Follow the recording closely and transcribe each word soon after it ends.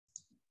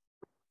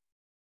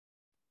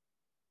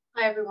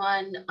Hi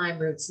everyone, I'm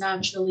Roots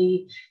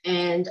Naturally,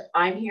 and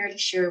I'm here to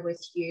share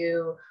with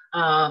you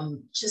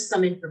just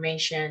some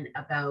information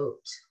about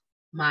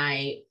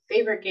my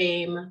favorite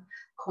game,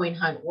 Coin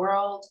Hunt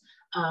World.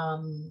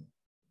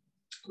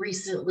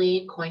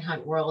 Recently, Coin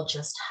Hunt World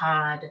just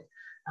had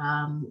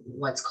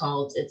what's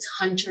called its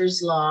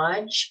Hunter's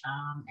Lodge,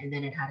 and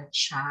then it had a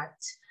chat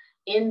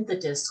in the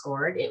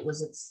Discord. It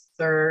was its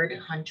third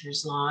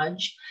Hunter's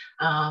Lodge.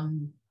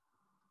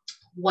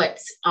 What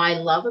I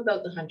love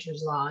about the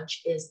Hunter's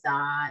Lodge is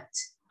that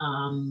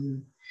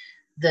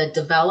the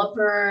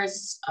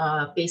developers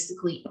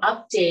basically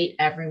update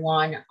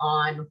everyone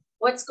on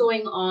what's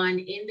going on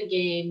in the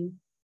game,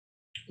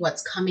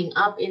 what's coming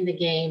up in the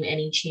game,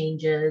 any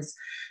changes.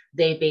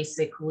 They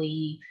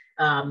basically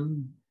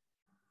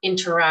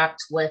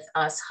interact with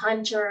us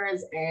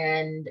hunters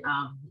and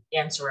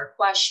answer our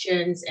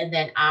questions. And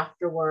then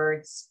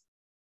afterwards,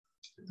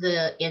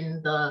 in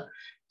the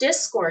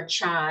Discord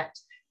chat,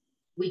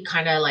 we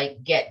kind of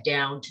like get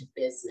down to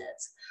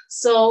business.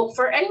 So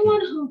for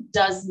anyone who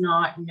does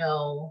not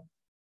know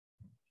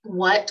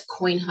what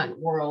Coin Hunt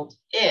World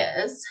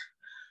is,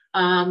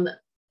 Coin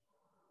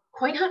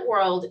Hunt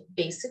World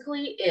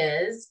basically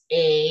is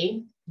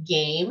a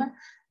game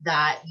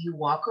that you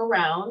walk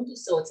around.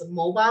 So it's a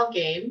mobile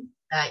game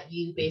that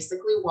you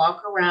basically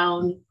walk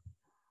around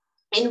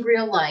in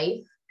real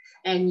life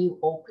and you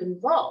open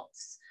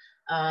vaults.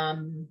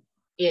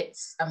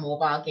 It's a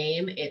mobile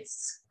game.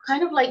 It's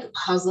kind of like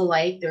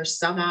puzzle-like. There's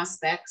some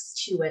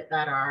aspects to it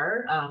that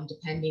are,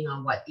 depending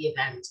on what the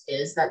event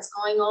is that's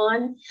going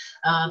on.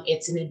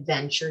 It's an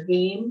adventure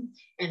game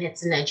and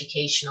it's an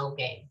educational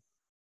game.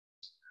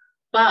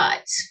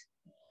 But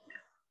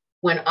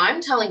when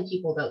I'm telling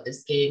people about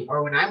this game,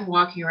 or when I'm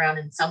walking around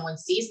and someone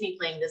sees me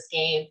playing this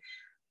game,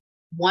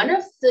 one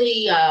of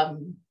the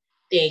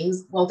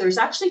things, well, there's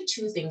actually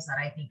two things that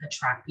I think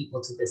attract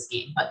people to this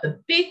game, but the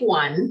big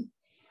one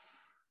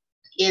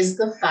is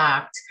the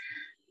fact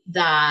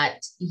that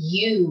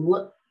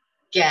you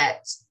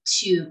get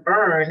to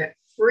earn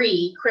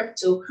free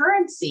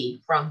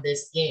cryptocurrency from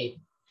this game.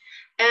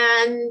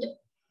 And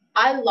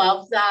I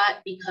love that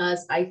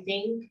because I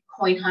think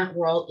Coin Hunt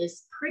World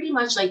is pretty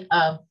much like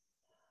a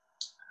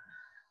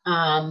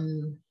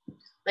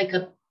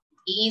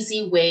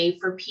easy way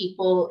for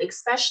people,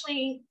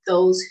 especially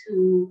those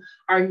who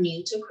are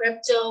new to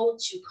crypto,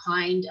 to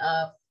kind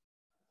of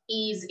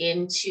ease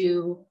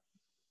into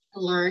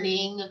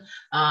learning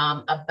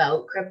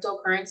about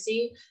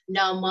cryptocurrency.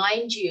 Now,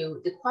 mind you,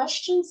 the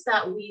questions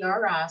that we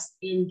are asked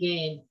in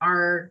game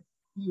are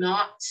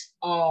not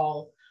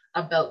all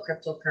about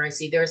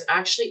cryptocurrency. There's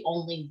actually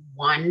only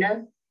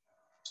one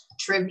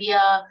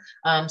trivia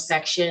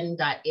section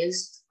that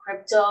is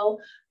crypto.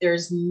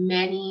 There's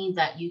many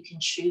that you can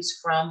choose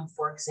from.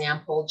 For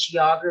example,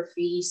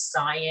 geography,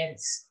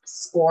 science,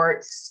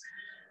 sports,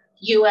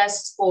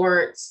 US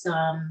sports,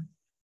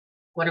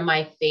 one of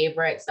my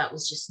favorites that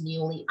was just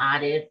newly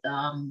added,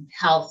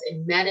 health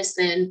and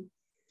medicine.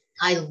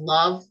 I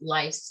love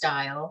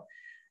lifestyle,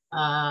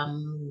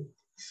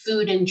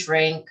 food and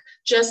drink,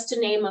 just to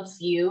name a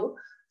few.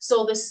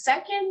 So the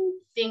second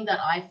thing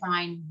that I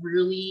find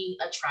really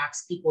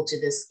attracts people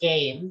to this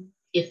game,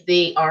 if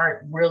they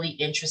aren't really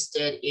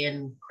interested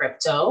in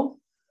crypto,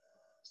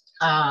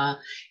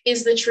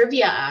 is the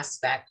trivia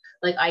aspect.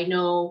 Like, I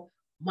know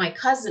my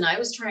cousin, I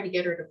was trying to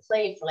get her to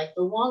play for like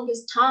the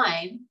longest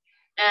time.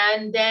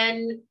 And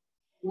then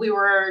we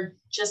were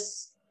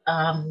just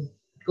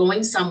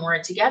going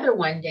somewhere together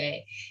one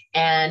day.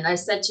 And I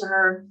said to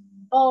her,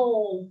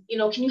 oh,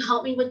 can you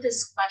help me with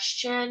this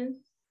question?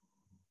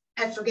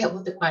 I forget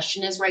what the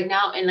question is right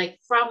now. And like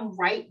from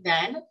right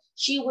then,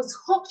 she was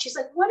hooked. She's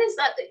like, what is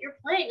that you're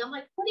playing? I'm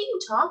like, what are you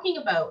talking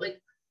about? Like,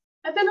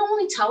 I've been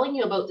only telling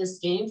you about this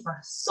game for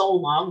so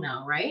long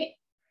now, right?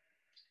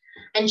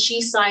 And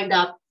she signed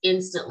up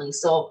instantly.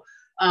 So,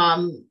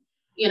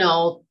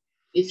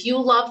 if you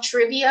love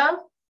trivia,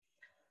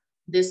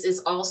 this is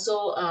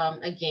also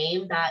a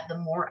game that the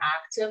more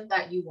active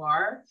that you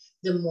are,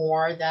 the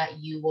more that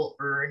you will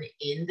earn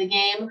in the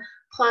game.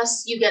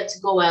 Plus, you get to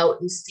go out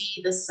and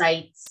see the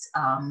sights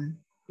and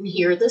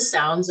hear the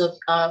sounds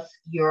of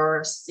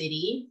your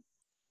city.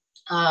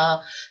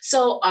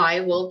 So I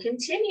will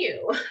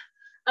continue.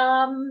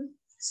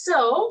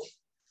 So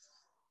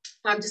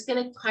I'm just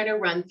going to kind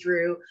of run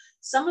through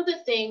some of the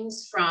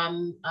things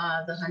from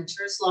the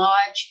Hunter's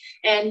Lodge,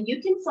 and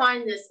you can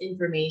find this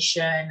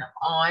information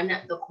on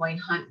the Coin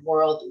Hunt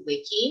World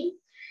Wiki.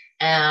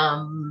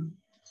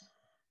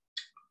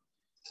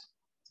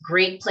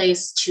 Great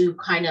place to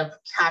kind of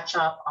catch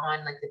up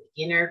on like the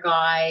beginner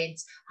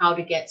guides, how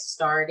to get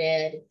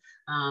started,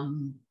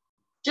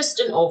 just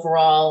an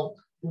overall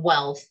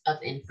wealth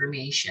of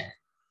information.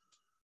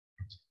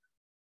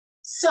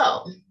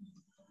 So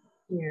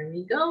here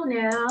we go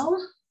now.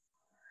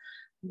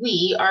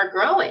 We are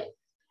growing.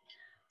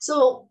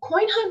 So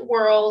Coin Hunt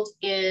World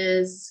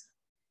is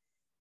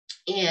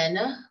in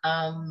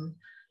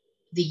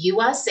the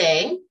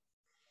USA.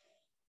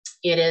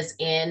 It is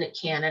in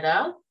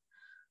Canada.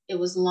 It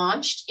was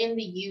launched in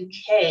the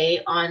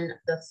UK on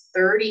the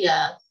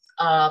 30th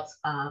of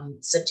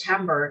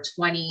September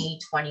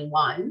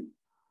 2021.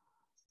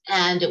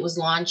 And it was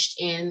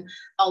launched in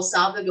El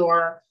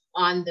Salvador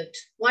on the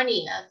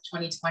 20th,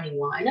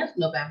 2021,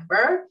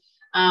 November.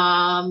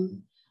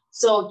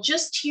 So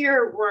just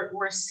here,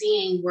 we're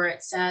seeing where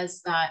it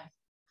says that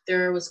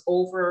there was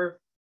over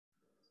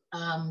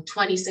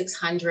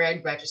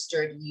 2,600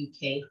 registered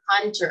UK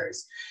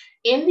hunters.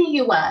 In the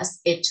US,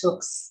 it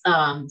took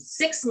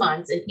 6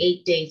 months and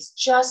 8 days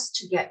just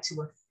to get to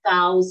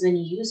 1,000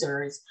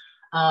 users.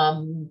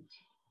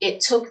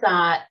 It took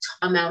that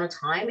amount of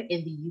time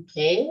in the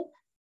UK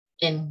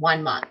in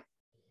 1 month.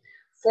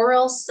 For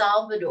El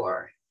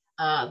Salvador,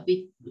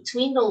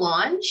 between the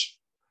launch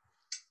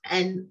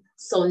and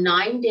so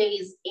 9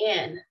 days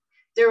in,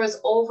 there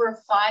was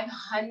over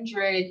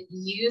 500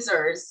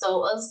 users.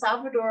 So El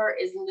Salvador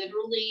is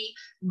literally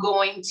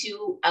going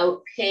to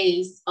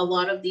outpace a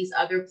lot of these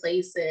other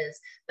places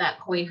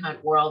that Coin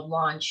Hunt World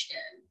launched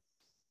in.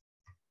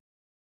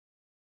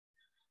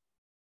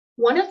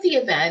 One of the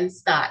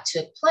events that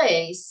took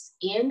place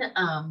in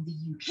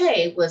the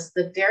UK was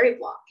the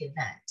Veriblock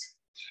event.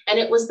 And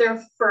it was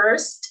their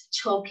first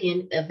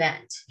token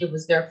event. It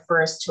was their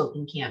first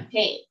token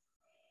campaign.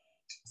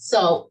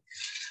 So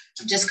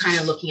I'm just kind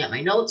of looking at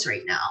my notes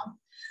right now.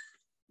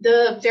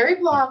 The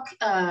Veriblock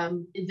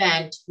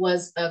event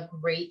was a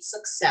great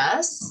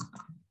success.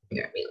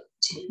 Here, let me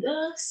do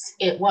this.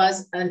 It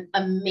was an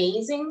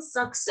amazing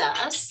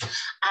success.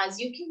 As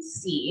you can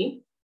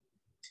see,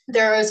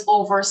 there is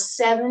over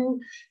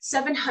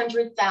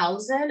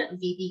 700,000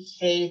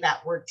 VBK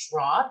that were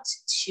dropped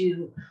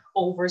to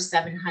over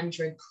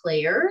 700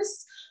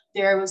 players.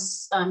 There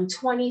was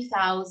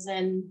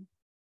 20,000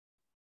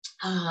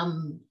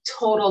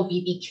 total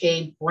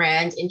VBK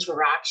brand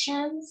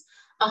interactions,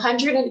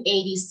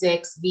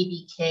 186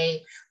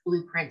 VBK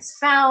blueprints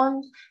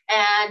found,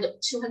 and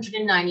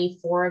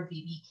 294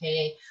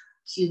 VBK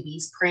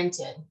QBs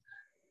printed.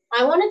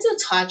 I wanted to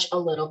touch a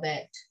little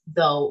bit,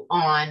 though,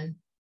 on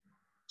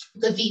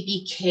the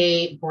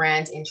VBK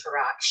brand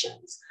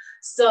interactions.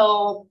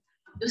 So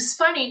it was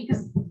funny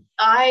because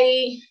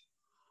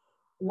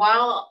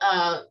while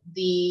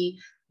the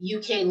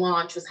UK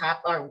launch was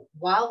happening,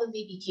 while the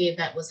VBK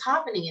event was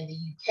happening in the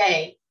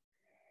UK,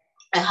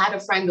 I had a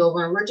friend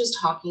over and we're just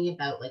talking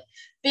about like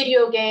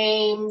video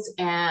games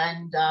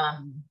and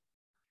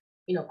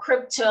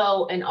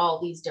crypto and all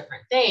these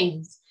different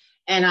things.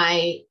 And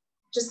I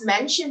just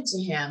mentioned to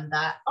him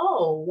that,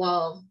 oh,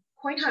 well,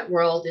 Coin Hunt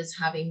World is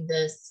having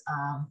this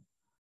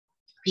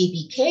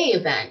VBK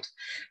event.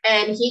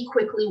 And he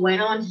quickly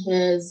went on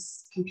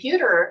his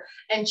computer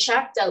and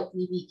checked out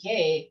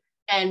VBK.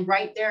 And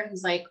right there,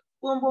 he's like,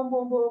 boom, boom,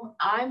 boom, boom,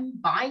 I'm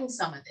buying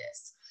some of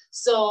this.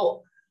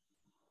 So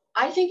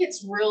I think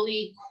it's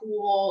really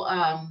cool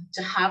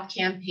to have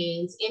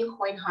campaigns in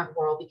Coin Hunt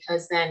World,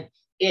 because then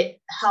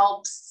it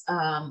helps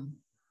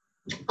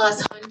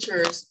us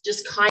hunters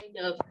just kind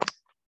of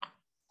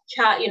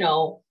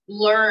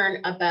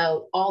learn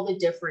about all the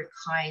different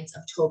kinds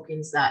of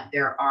tokens that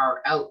there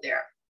are out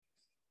there.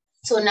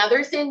 So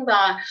another thing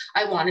that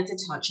I wanted to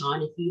touch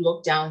on, if you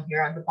look down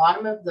here on the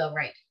bottom of the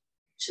right,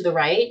 to the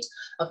right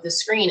of the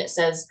screen, it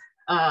says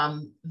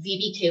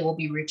VBK will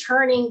be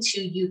returning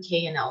to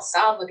UK and El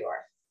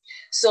Salvador.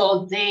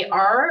 So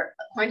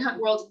Coin Hunt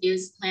World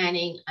is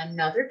planning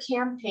another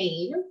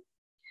campaign,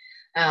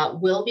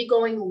 will be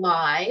going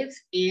live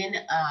in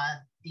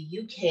the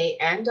UK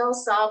and El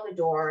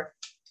Salvador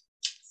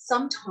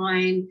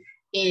sometime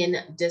in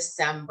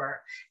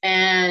December.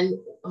 And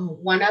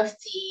one of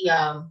the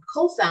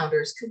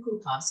co-founders, Cuckoo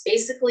Puffs,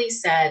 basically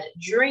said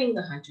during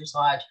the Hunters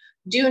Lodge,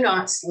 do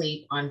not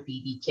sleep on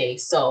VBK.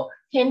 So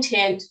hint,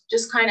 hint,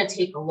 just kind of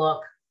take a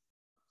look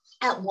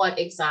at what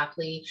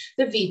exactly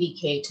the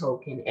VBK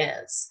token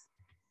is.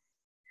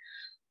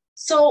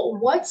 So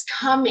what's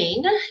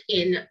coming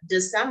in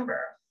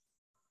December?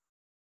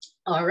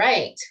 All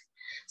right,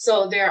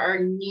 so there are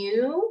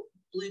new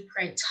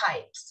blueprint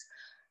types.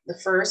 The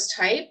first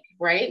type,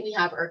 right, we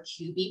have our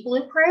QB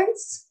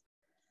blueprints.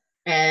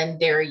 And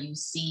there you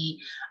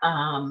see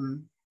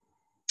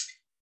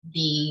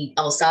the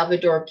El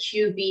Salvador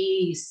QB,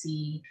 you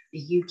see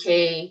the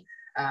UK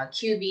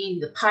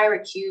QB, the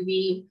Pirate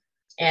QB,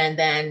 and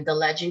then the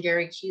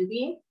Legendary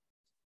QB.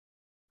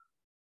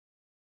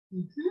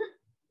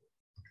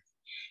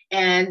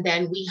 And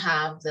then we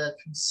have the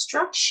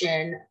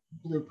construction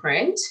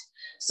blueprint.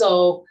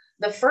 So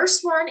the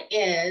first one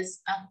is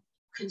a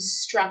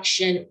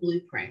construction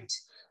blueprint.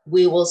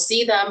 We will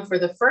see them for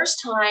the first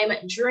time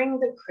during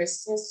the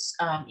Christmas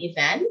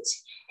event.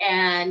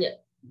 And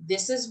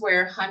this is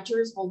where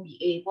hunters will be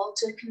able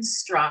to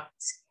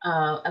construct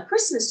a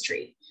Christmas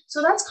tree.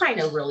 So that's kind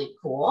of really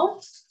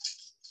cool.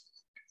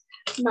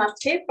 My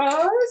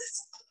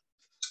papers.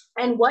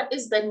 And what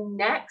is the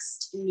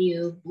next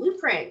new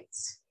blueprint?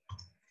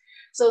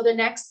 So the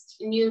next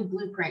new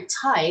blueprint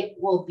type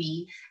will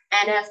be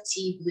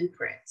NFT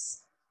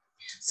blueprints.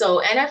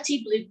 So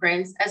NFT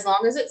blueprints, as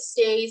long as it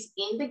stays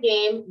in the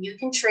game, you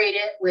can trade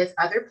it with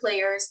other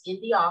players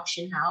in the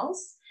auction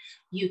house.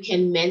 You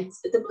can mint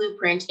the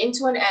blueprint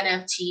into an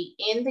NFT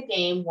in the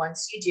game.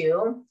 Once you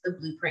do, the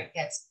blueprint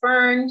gets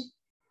burned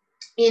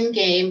in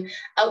game.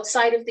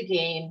 Outside of the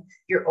game,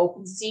 your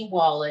OpenSea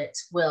wallet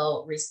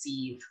will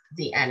receive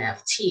the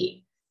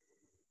NFT.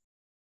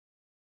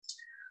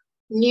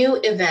 New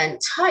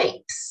event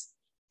types.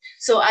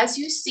 So as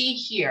you see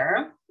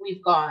here,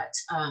 we've got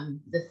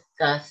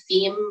the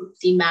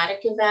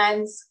thematic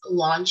events,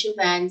 launch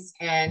events,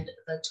 and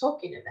the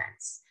token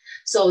events.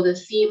 So the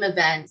theme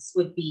events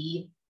would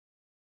be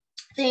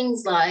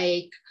things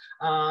like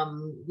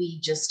we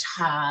just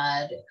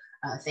had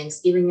a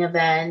Thanksgiving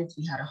event,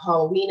 we had a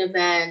Halloween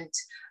event,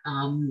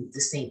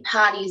 the St.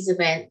 Patty's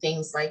event,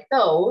 things like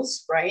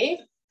those, right?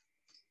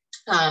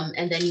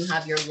 And then you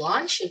have your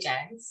launch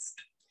events,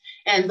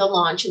 and the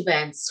launch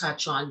events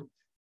touch on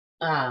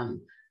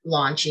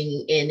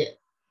launching in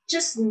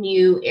just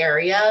new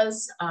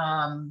areas.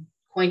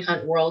 Coin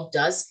Hunt World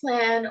does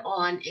plan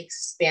on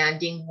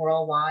expanding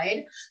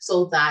worldwide,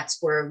 so that's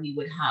where we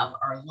would have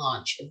our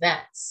launch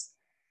events.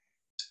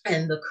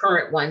 And the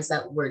current ones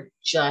that were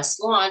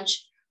just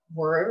launched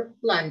were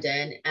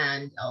London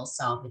and El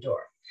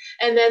Salvador.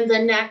 And then the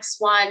next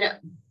one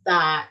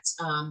that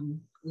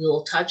we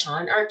will touch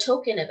on are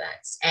token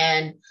events.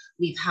 And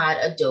we've had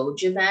a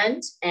Doge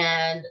event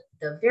and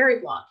the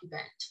Veriblock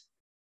event.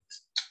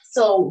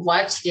 So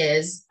what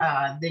is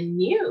the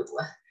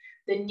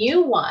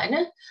new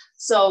one?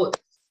 So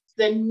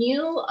the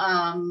new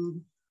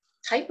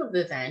type of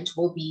event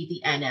will be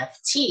the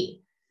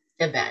NFT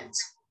event.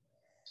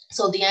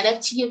 So the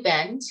NFT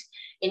event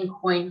in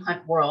Coin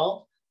Hunt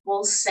World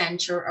will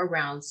center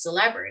around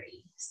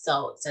celebrity.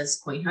 So it says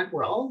Coin Hunt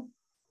World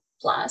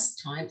plus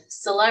times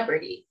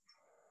celebrity.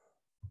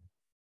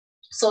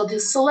 So the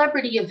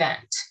celebrity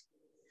event.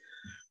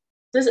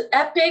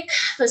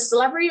 The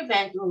celebrity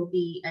event will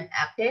be an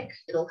epic.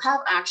 It'll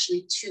have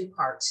actually two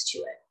parts to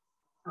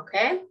it,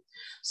 okay?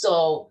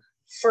 So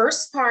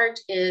first part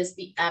is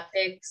the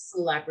epic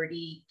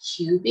celebrity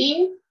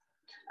QB.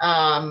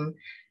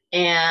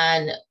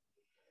 And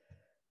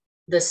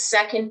the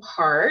second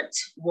part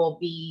will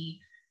be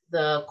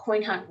the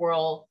Coin Hunt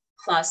World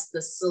plus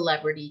the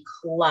celebrity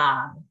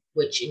collab,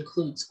 which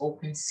includes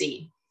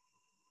OpenSea.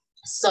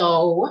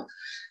 So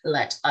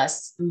let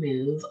us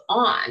move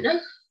on.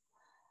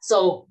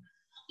 So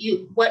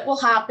what will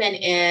happen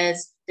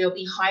is they'll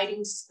be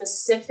hiding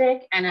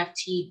specific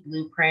NFT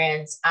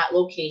blueprints at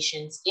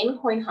locations in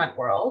Coin Hunt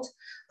World.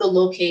 The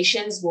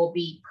locations will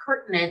be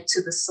pertinent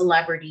to the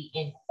celebrity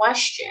in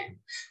question.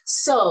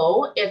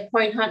 So if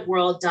Coin Hunt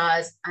World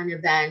does an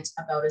event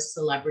about a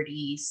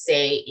celebrity,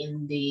 say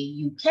in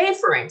the UK,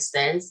 for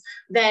instance,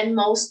 then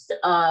most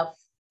of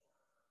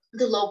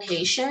the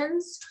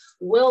locations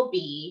will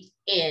be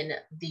in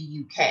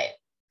the UK.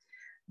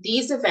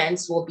 These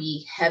events will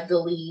be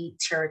heavily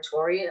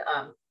territory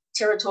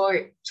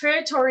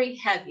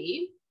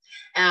heavy.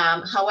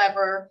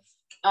 However,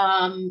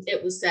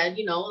 it was said,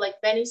 you know, like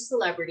many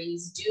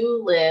celebrities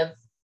do live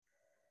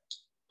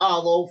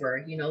all over.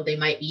 You know, they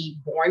might be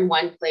born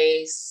one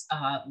place,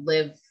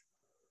 live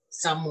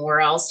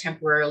somewhere else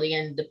temporarily,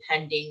 and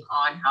depending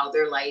on how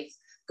their life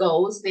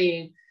goes,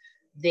 they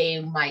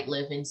might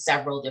live in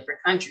several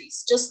different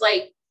countries, just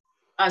like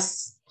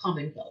us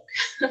common folk.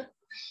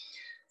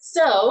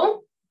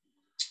 So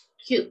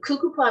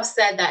Cuckoo Puff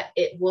said that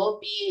it will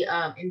be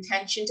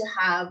intention to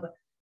have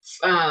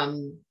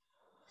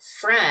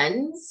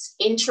friends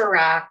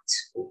interact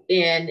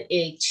in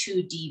a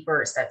 2D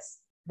burst. That's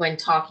when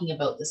talking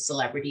about the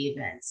celebrity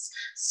events.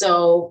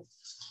 So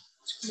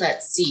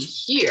let's see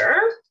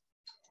here.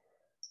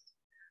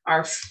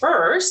 Our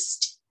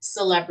first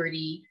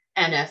celebrity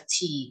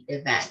NFT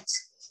event.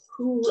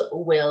 Who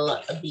will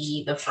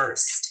be the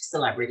first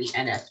celebrity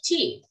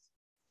NFT?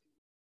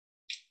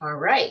 All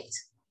right.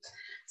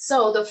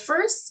 So the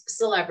first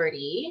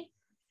celebrity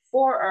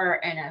for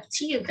our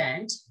NFT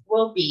event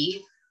will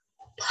be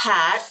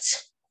Pat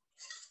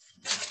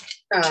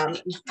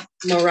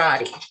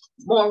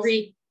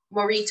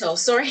Morito,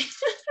 sorry.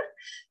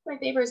 My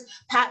favorite is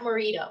Pat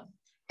Morito.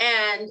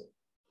 And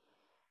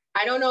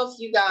I don't know if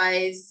you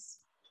guys,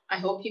 I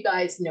hope you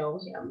guys know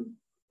him,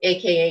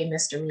 AKA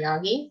Mr.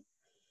 Miyagi.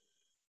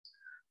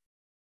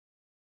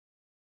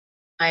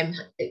 I'm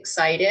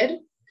excited.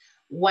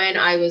 When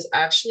I was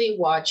actually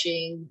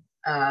watching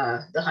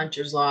the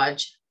Hunter's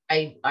Lodge,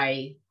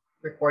 I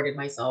recorded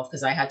myself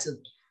because I had to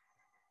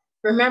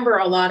remember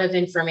a lot of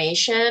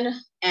information,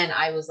 and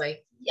I was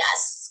like,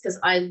 yes, because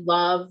I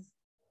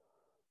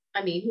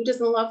mean, who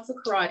doesn't love the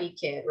Karate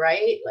Kid,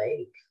 right?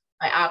 Like,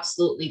 I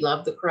absolutely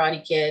love the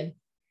Karate Kid.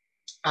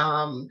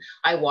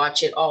 I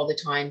watch it all the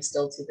time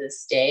still to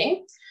this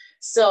day.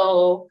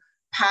 So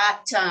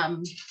Pat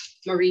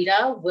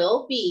Morita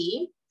will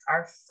be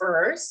our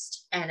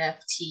first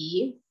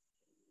NFT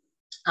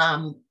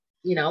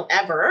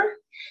ever.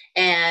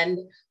 And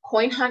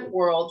Coin Hunt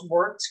World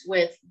worked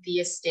with the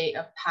estate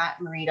of Pat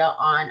Morita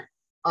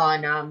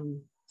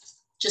on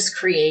just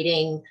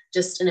creating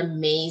just an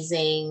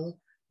amazing,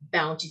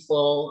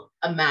 bountiful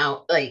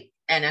amount like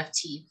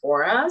NFT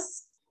for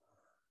us.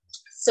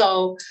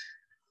 So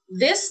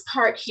This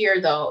part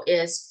here, though,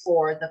 is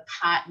for the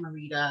Pat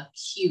Morita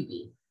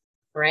QB,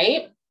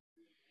 right?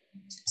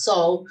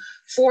 So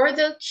for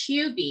the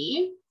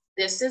QB,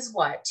 this is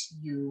what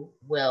you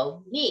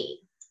will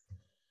need.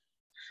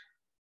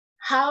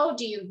 How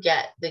do you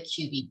get the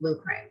QB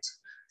blueprint?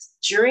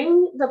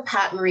 During the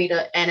Pat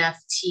Morita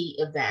NFT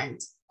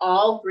event,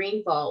 all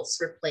green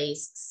vaults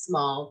replace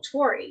small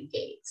torii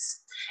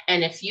gates.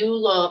 And if you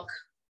look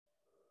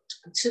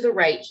to the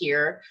right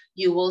here,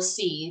 you will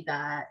see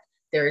that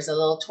there's a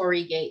little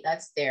torii gate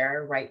that's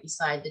there right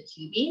beside the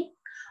QB.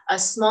 A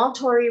small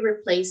torii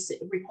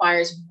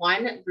requires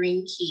one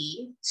green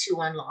key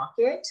to unlock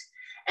it,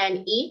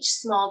 and each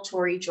small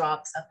torii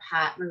drops a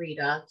Pat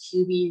Morita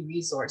QB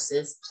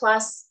resources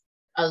plus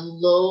a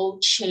low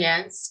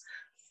chance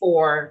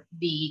for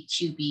the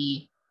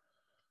QB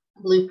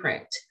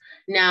blueprint.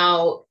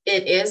 Now,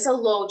 it is a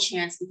low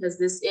chance because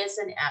this is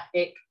an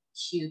epic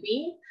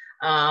QB.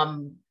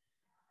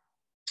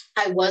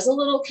 I was a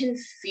little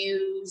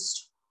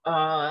confused.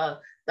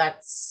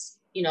 That's,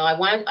 you know,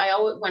 when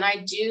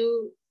I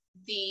do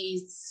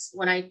these,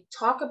 when I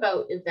talk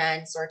about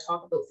events or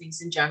talk about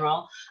things in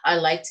general, I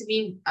like to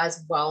be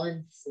as well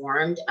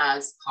informed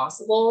as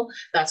possible.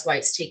 That's why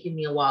it's taken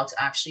me a while to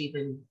actually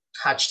even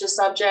touch the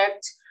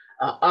subject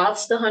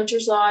of the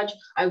Hunter's Lodge.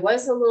 I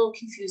was a little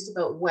confused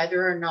about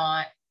whether or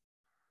not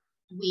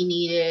we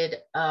needed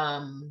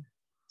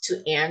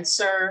to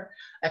answer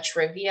a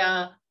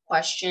trivia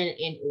question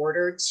in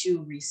order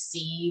to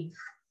receive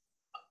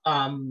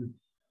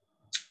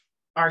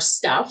our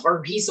stuff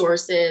or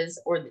resources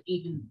or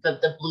even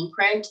the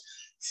blueprint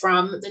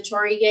from the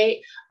Torii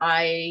Gate.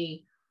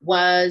 I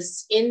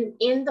was in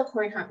the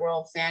Coin Hunt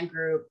World fan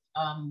group.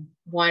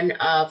 One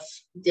of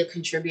the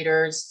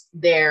contributors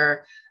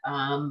there,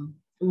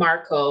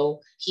 Marco,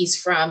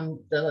 he's from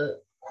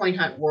the Coin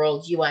Hunt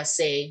World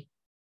USA.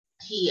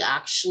 He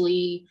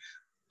actually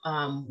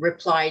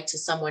replied to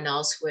someone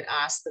else who had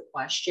asked the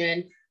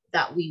question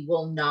that we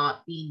will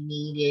not be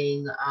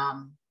needing,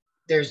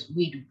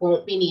 we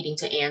won't be needing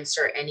to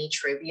answer any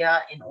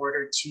trivia in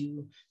order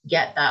to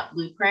get that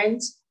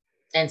blueprint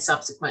and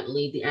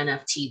subsequently the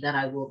NFT that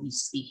I will be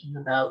speaking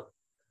about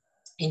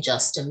in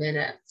just a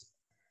minute.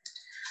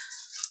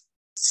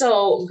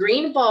 So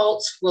green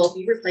vault will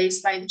be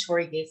replaced by the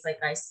Torii Gates, like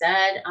I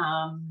said.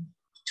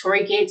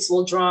 Torii Gates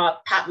will draw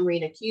Pat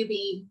Morita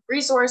QB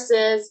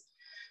resources,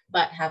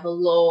 but have a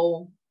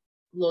low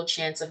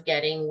chance of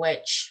getting,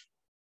 which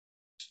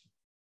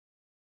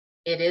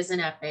it is an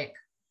epic.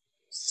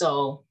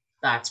 So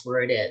that's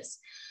where it is.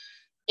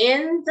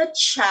 In the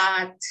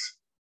chat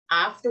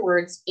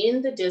afterwards,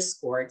 in the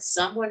Discord,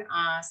 someone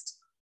asked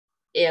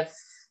if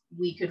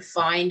we could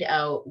find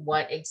out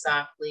what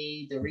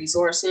exactly the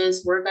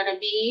resources were going to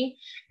be.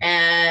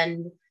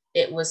 And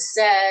it was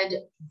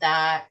said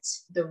that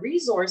the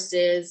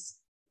resources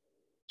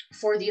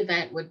for the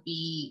event would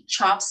be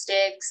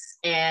chopsticks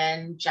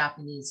and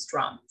Japanese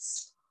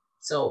drums.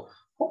 So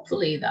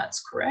hopefully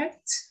that's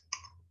correct.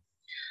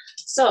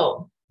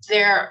 So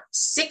there are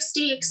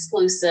 60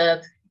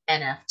 exclusive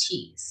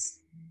NFTs.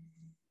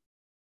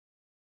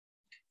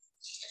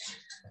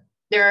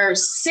 There are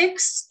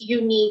 6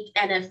 unique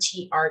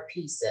NFT art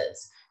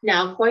pieces.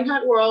 Now, Coin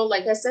Hunt World,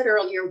 like I said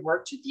earlier,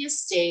 worked with the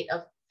estate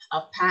of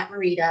Pat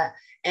Morita,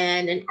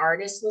 and an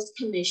artist was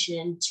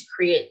commissioned to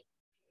create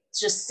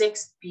just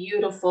 6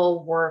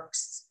 beautiful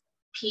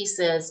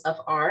pieces of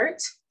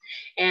art.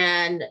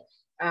 And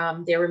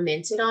they were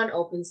minted on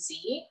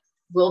OpenSea.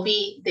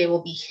 They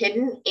will be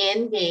hidden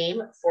in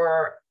game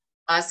for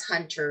us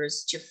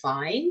hunters to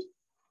find.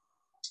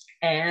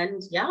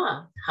 And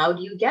yeah, how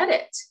do you get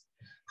it?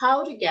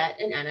 How to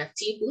get an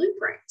NFT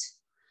blueprint.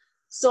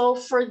 So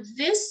for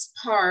this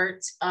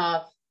part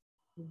of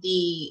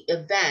the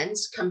event,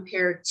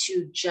 compared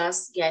to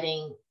just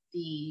getting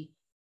the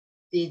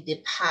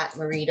Pat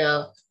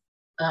Morita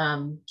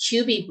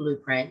QB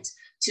blueprint,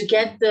 to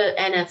get the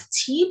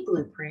NFT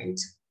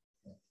blueprint,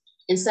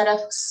 instead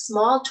of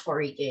small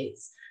Torii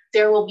gates,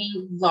 there will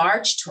be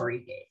large Torii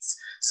gates.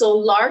 So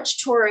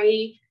large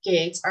Torii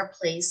gates are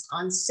placed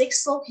on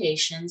 6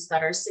 locations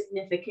that are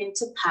significant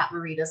to Pat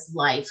Morita's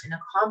life and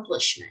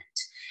accomplishment.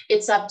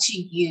 It's up to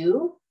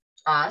you,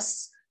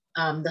 us,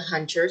 the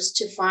hunters,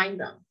 to find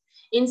them.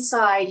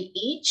 Inside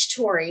each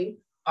Torii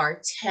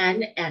are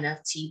 10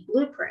 NFT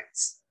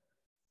blueprints.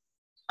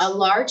 A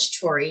large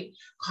Torii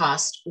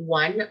costs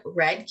 1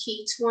 red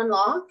key to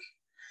unlock.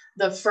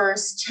 The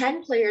first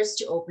 10 players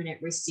to open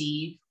it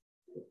receive,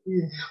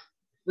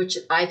 which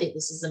I think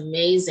this is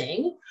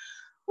amazing.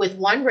 With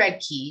 1 red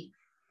key,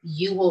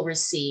 you will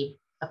receive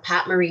a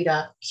Pat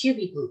Morita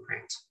QB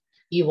blueprint.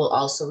 You will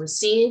also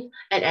receive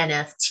an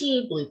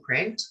NFT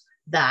blueprint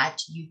that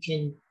you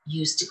can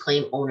use to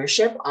claim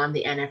ownership on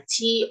the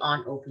NFT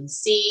on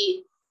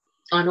OpenSea,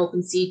 on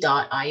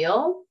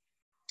OpenSea.io.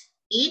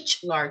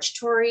 Each large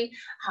Torii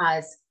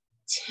has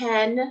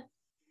 10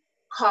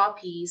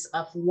 copies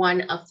of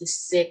one of the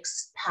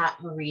 6 Pat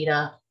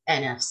Morita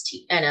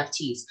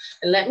NFTs.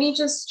 And let me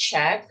just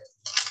check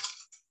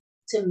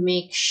to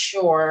make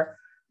sure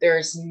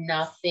there's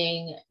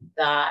nothing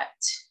that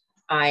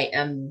I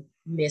am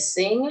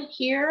missing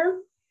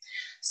here.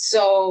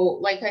 So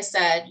like I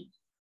said,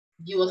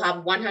 you will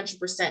have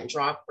 100%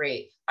 drop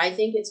rate. I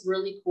think it's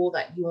really cool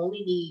that you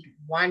only need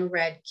one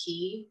red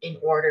key in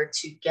order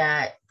to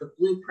get the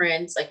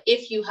blueprints. Like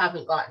if you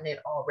haven't gotten it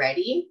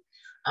already,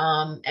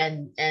 and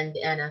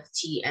the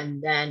NFT,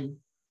 and then,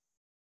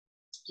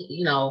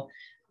 you know,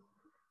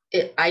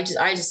 I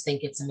just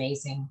think it's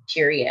amazing,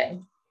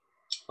 period.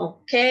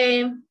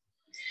 Okay.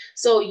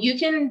 So you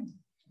can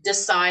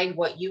decide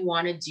what you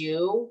want to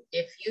do.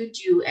 If you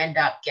do end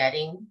up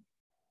getting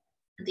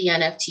the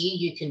NFT,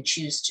 you can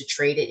choose to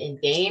trade it in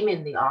game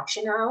in the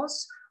auction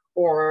house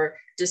or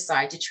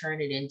decide to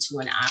turn it into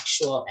an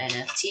actual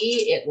NFT.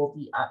 It will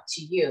be up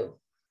to you.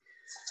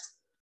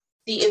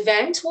 The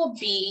event will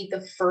be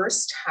the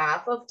first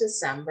half of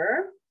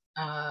December.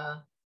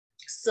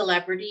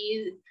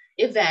 Celebrity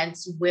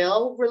events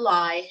will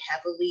rely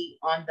heavily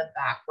on the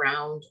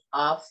background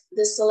of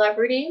the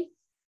celebrity.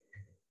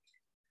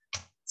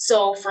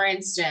 So for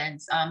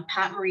instance,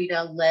 Pat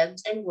Morita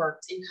lived and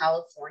worked in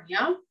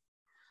California.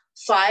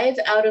 5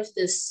 out of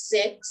the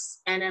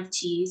 6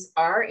 NFTs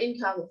are in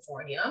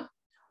California.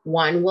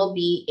 1 will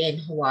be in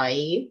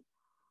Hawaii.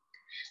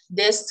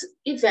 This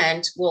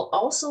event will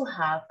also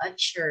have a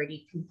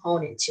charity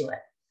component to it.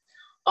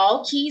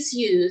 All keys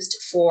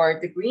used for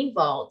the green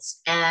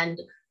vaults and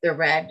the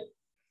red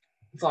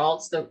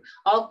vaults, the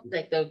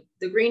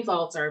green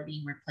vaults are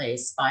being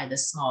replaced by the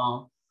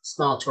small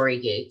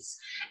Torii gates.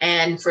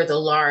 And for the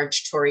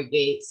large Torii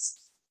gates,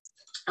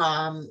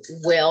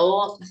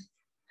 will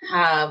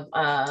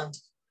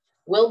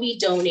be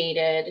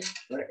donated.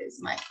 Where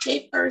is my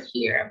paper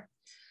here?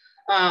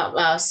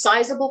 A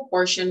sizable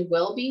portion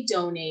will be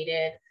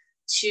donated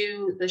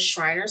to the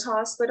Shriners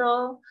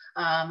Hospital,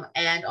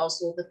 and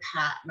also the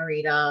Pat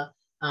Morita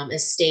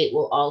estate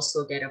will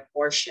also get a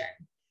portion,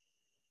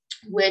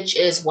 which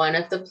is one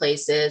of the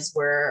places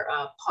where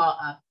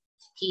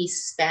he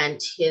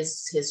spent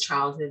his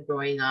childhood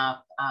growing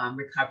up,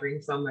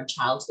 recovering from a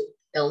childhood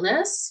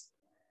illness.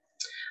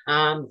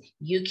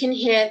 You can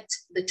hit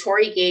the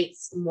Torii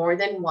gates more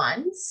than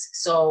once.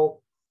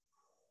 So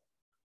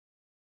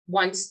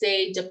once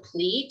they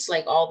deplete,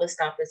 like all the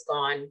stuff is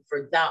gone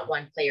for that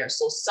one player.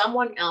 So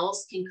someone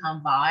else can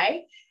come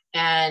by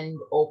and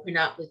open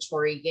up the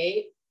Torii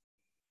gate.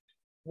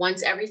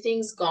 Once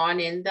everything's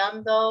gone in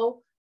them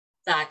though,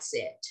 that's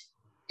it.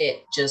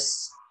 It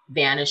just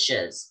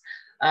vanishes.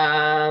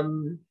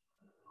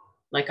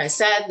 Like I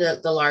said,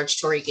 the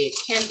large Torii gate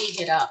can be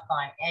hit up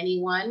by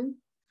anyone.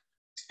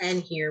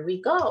 And here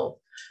we go.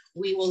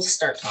 We will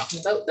start talking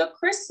about the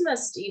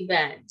Christmas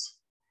event.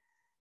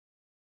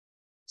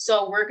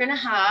 So we're gonna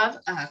have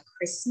a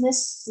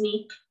Christmas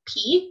sneak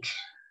peek.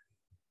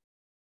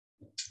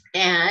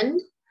 And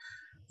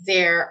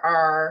there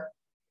are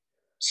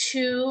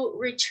 2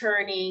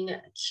 returning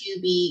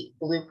QB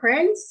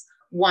blueprints.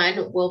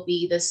 One will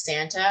be the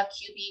Santa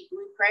QB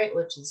blueprint,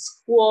 which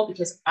is cool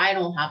because I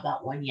don't have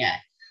that one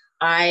yet.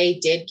 I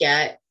did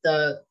get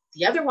the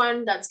other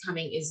one that's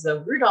coming is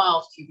the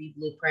Rudolph QB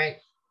blueprint,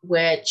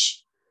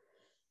 which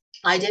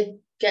I did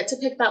get to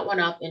pick that one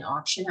up in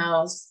auction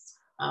house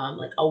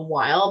like a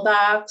while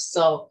back.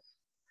 So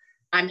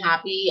I'm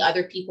happy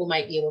other people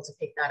might be able to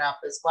pick that up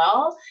as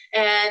well.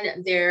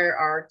 And there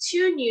are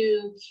 2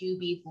 new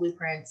QB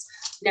blueprints.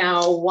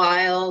 Now,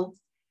 while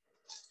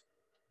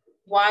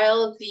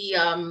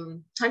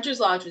the Hunter's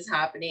Lodge was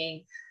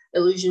happening,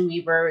 Illusion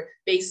Weaver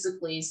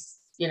basically,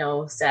 you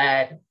know,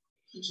 said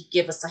he could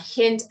give us a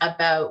hint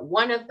about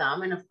one of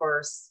them. And of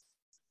course,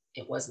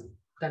 it wasn't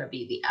going to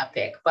be the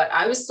epic, but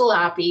I was still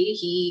happy.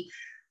 He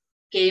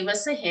gave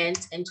us a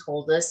hint and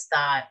told us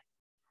that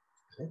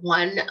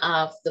one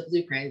of the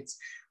blueprints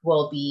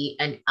will be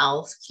an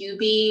Elf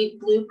QB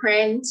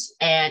blueprint,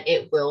 and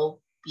it will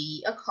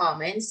be a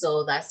common.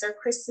 So that's our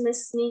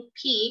Christmas sneak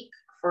peek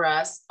for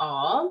us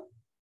all.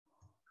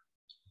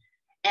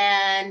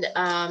 And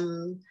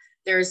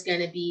there's going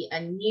to be a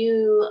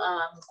new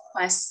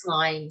quest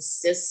line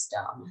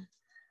system.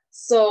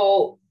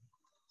 So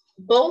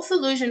both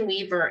Illusion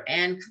Weaver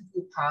and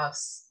Cuckoo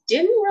Puffs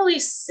didn't really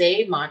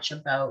say much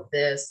about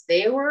this.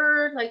 They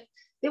were like,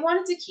 they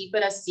wanted to keep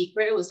it a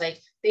secret. It was like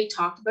they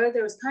talked about it.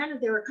 They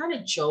were kind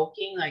of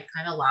joking, like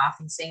kind of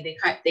laughing, saying they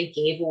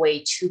gave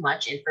away too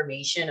much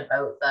information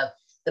about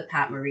the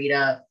Pat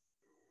Morita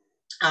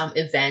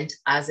event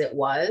as it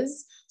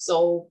was.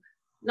 So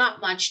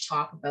not much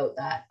talk about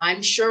that.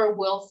 I'm sure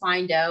we'll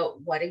find out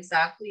what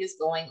exactly is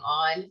going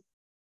on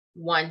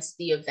once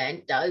the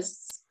event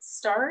does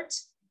start.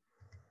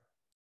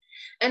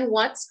 And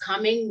what's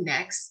coming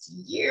next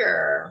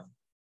year?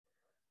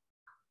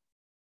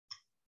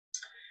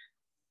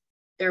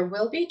 There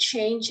will be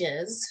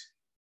changes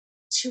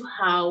to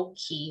how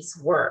keys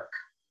work.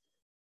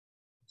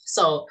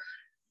 So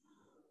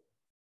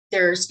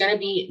there's going to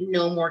be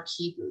no more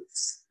key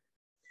booths.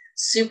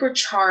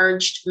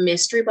 Supercharged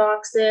mystery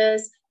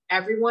boxes,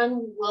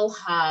 everyone will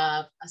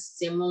have a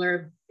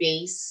similar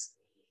base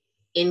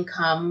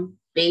income,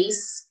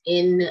 base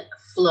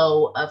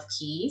inflow of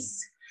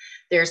keys.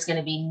 There's going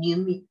to be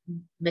new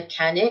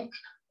mechanic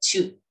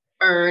to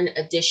earn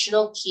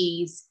additional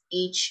keys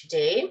each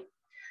day.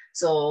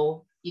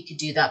 So you could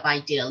do that by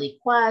daily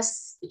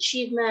quests,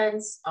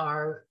 achievements,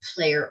 or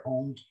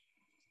player-owned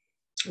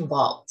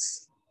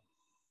vaults.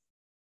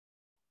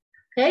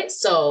 Okay,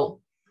 so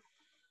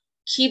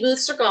key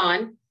booths are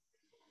gone.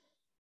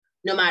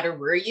 No matter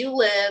where you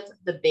live,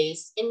 the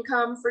base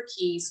income for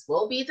keys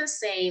will be the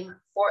same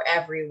for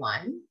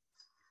everyone.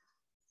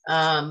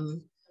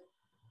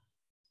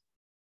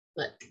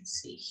 Let's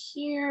see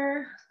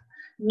here.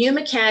 New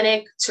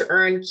mechanic to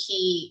earn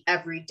key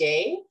every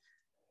day,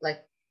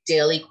 like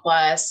daily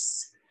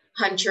quests.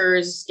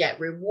 Hunters get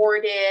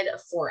rewarded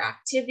for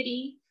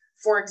activity.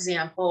 For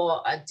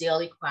example, a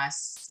daily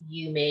quest,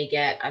 you may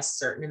get a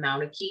certain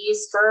amount of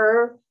keys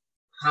for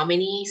how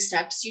many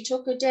steps you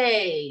took a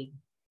day,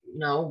 you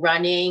know,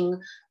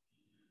 running,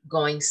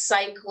 going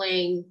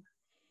cycling,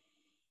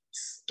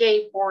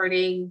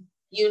 skateboarding,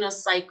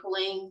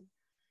 unicycling,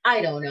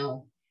 I don't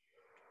know.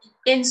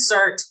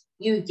 Insert,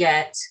 you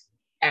get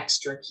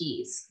extra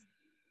keys.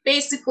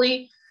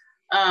 Basically,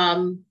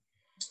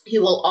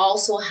 you will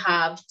also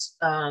have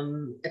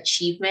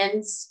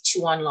achievements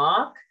to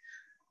unlock.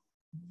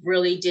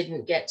 Really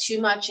didn't get too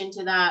much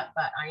into that,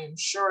 but I am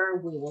sure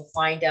we will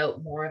find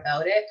out more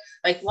about it.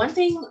 Like one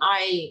thing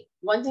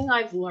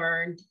I've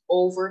learned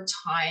over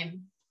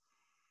time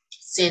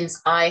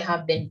since I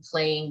have been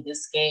playing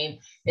this game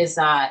is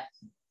that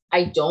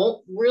I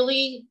don't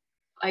really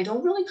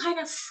kind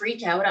of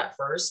freak out at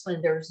first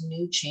when there's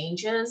new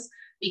changes,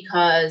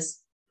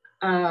 because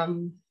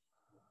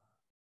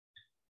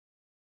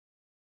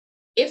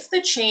if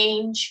the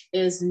change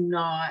is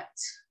not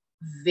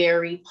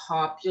very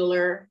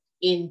popular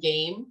in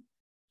game,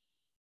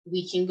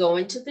 we can go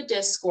into the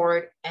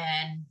Discord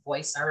and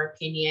voice our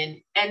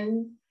opinion.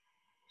 And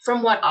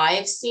from what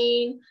I've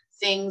seen,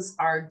 things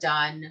are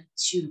done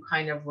to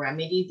kind of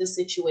remedy the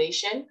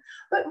situation.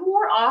 But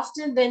more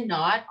often than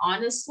not,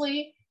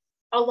 honestly,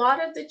 a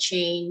lot of the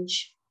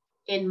change,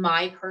 in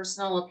my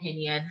personal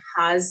opinion,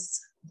 has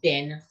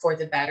been for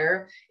the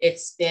better.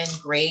 It's been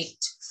great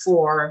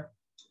for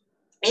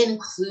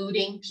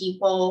including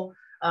people,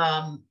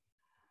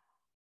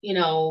 you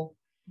know,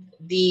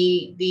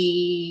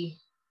 the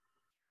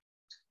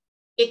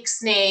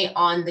ixnay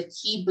on the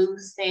key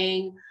booth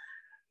thing.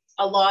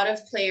 A lot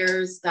of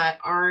players that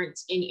aren't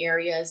in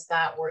areas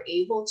that were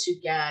able to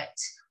get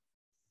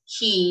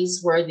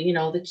keys where, you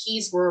know, the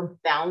keys were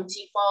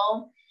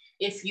bountiful.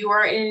 If you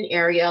are in an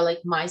area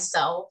like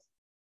myself,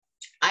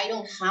 I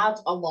don't have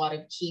a lot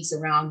of keys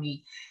around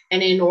me.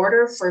 And in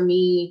order for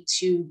me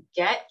to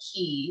get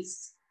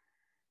keys,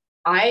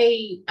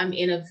 I am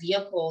in a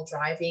vehicle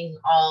driving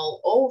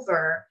all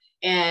over.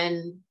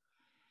 And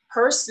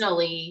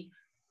personally,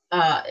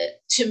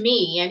 to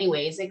me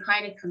anyways, it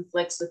kind of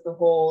conflicts with the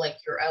whole, like,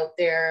 you're out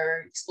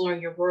there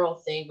exploring your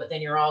world thing, but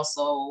then you're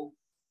also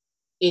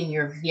in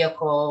your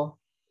vehicle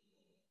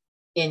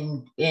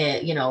in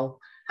you know,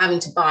 having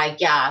to buy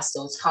gas,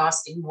 so it's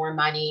costing more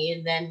money,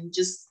 and then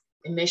just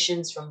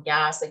emissions from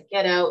gas. Like,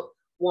 get out,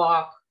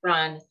 walk,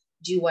 run,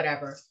 do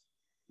whatever.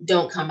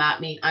 Don't come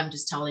at me, I'm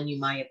just telling you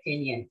my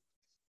opinion.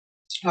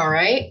 All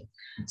right,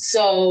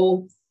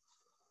 so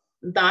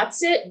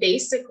that's it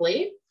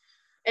basically.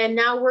 And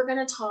now we're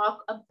going to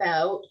talk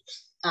about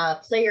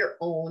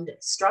player-owned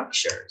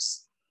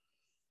structures.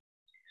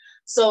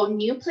 So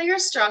new player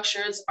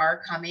structures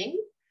are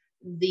coming.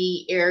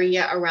 The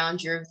area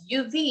around your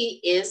UV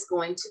is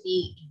going to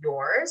be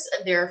yours.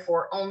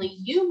 Therefore, only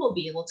you will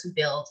be able to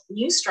build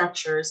new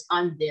structures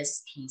on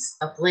this piece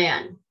of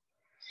land.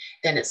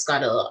 Then it's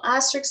got a little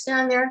asterisk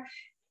down there.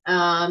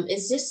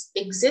 Is this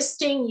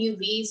existing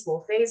UVs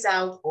will phase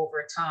out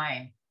over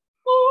time?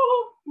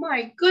 Oh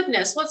my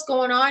goodness, what's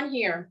going on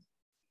here?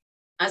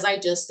 As I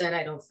just said,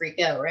 I don't freak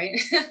out, right?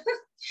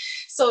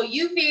 So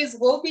UVs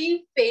will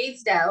be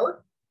phased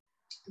out.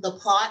 The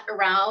plot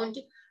around,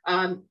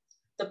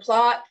 the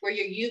plot where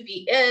your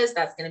UV is,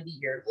 that's going to be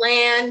your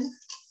land.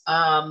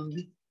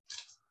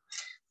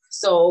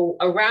 So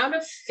around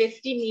a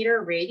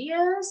 50-meter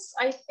radius,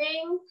 I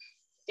think.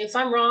 If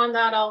I'm wrong on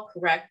that, I'll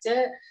correct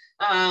it.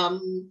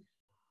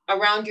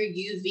 Around your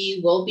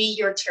UV will be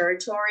your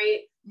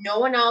territory. No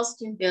one else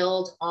can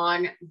build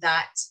on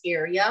that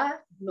area.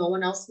 No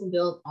one else can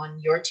build on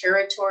your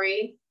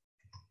territory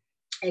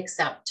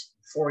except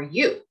for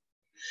you.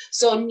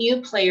 So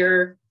new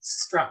player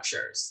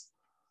structures.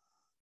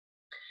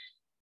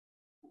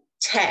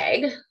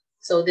 Tag.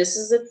 So this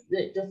is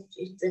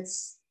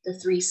it's the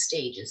 3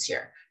 stages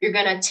here. You're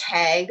going to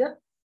tag.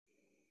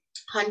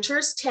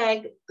 Hunters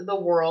tag the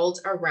world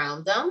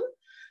around them.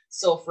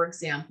 So for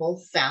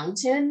example,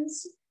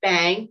 fountains,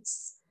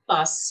 banks,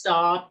 bus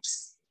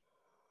stops,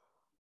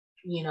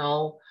 you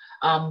know,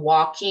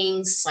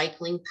 walking,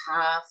 cycling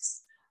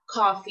paths,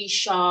 coffee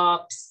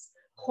shops.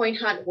 Coin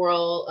Hunt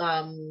World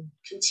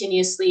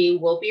continuously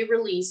will be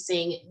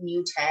releasing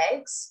new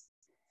tags.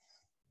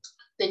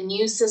 The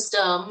new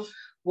system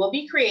will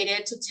be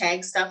created to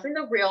tag stuff in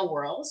the real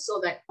world so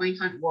that Coin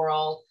Hunt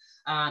World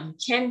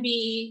can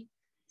be,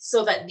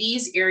 so that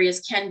these areas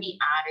can be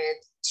added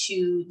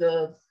to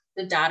the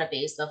the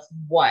database of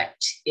what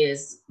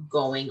is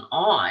going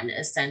on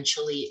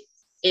essentially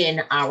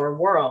in our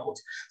world.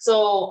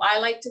 So I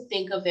like to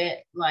think of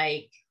it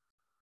like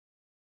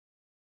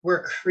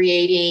we're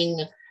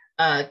creating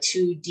a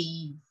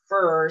 2D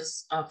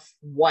verse of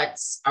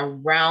what's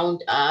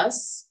around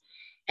us.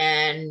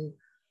 And,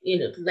 you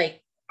know,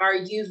 like our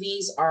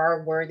UVs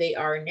are where they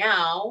are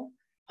now.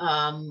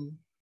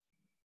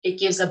 It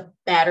gives a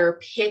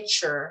better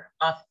picture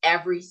of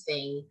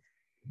everything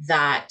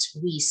that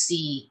we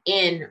see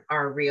in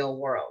our real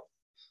world.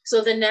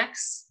 So the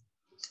next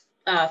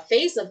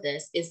phase of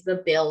this is the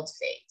build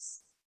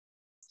phase.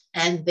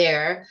 And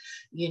there,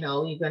 you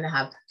know, you're going to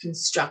have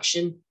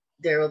construction.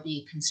 There will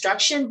be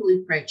construction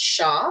blueprint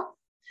shop.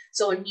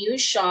 So a new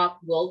shop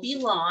will be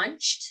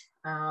launched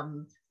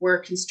where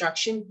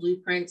construction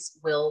blueprints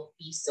will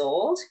be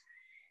sold.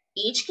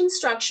 Each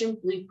construction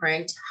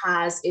blueprint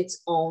has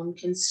its own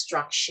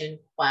construction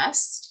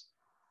quest.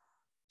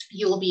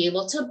 You will be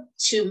able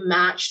to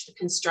match the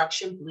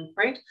construction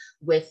blueprint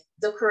with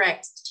the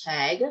correct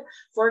tag.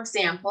 For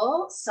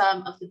example,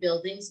 some of the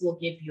buildings will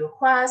give you a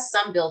quest,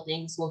 some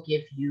buildings will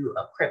give you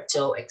a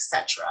crypto,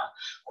 etc.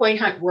 Coin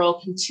Hunt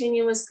World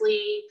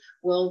continuously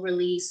will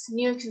release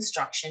new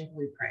construction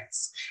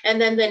blueprints.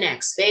 And then the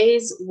next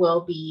phase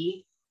will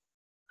be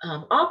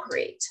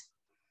operate.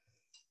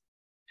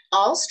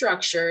 All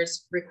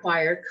structures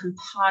require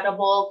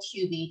compatible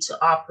QB to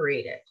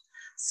operate it.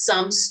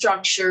 Some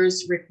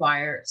structures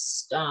require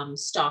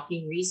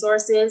stocking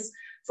resources.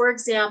 For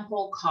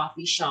example,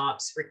 coffee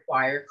shops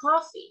require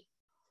coffee.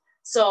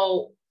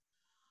 So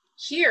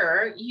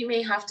here you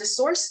may have to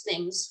source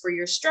things for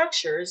your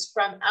structures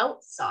from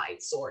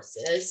outside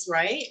sources,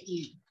 right?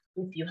 If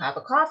you have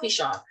a coffee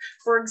shop,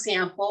 for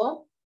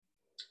example,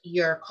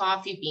 your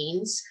coffee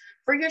beans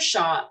for your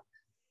shop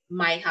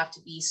might have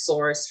to be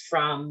sourced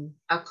from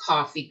a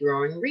coffee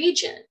growing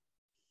region.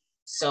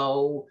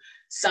 So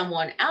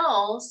someone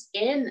else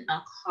in a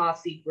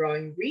coffee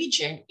growing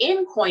region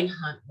in Coin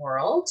Hunt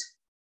World,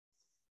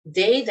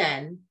 they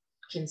then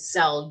can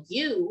sell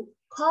you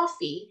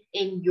coffee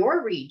in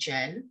your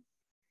region,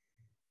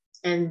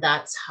 and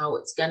that's how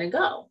it's going to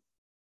go.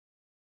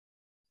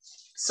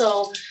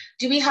 So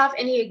do we have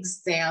any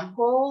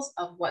examples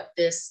of what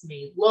this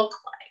may look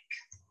like?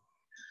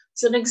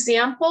 So an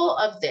example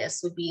of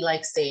this would be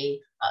like, say,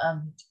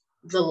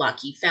 the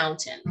Lucky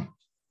Fountain.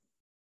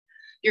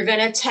 You're going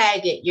to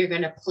tag it. You're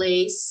going to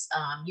place,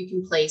 you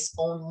can place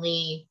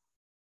only,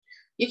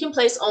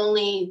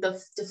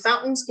 the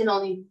fountains can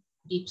only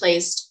be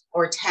placed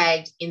or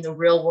tagged in the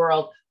real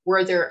world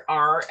where there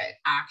are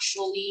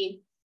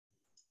actually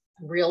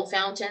real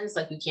fountains.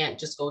 Like you can't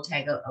just go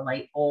tag a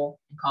light pole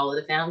and call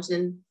it a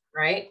fountain,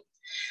 right?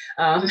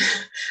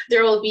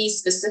 There will be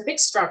specific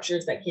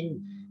structures that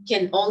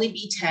can only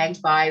be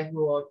tagged by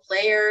rural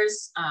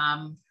players.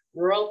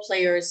 Rural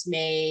players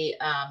may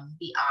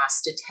be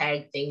asked to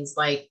tag things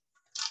like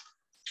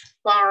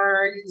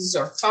barns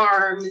or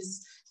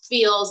farms,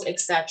 fields,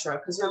 etc.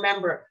 Because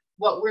remember,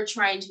 what we're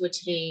trying to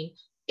attain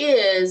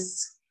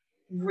is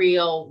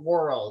real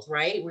world,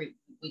 right? We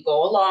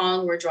go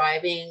along, we're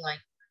driving, like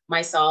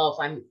myself,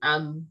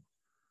 I'm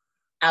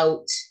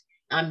out,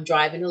 I'm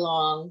driving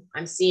along,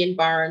 I'm seeing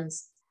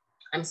barns,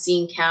 I'm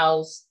seeing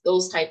cows,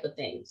 those type of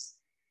things.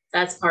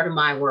 That's part of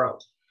my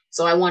world.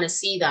 So I want to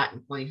see that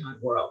in Coin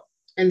Hunt World.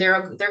 And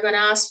they're going to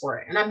ask for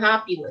it. And I'm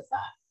happy with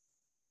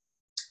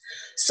that.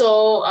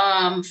 So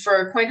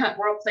for Coin Hunt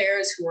World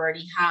players who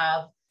already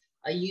have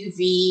a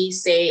UV,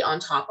 say, on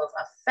top of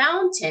a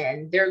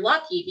fountain, they're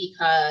lucky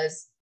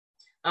because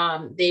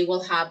they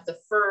will have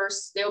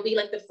they'll be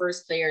like the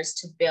first players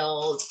to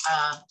build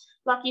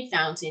Lucky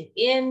Fountain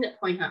in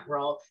Coin Hunt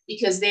World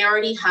because they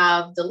already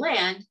have the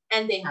land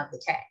and they have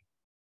the tag.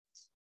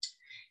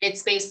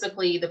 It's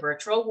basically the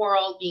virtual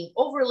world being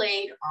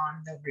overlaid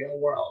on the real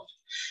world.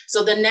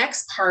 So the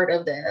next part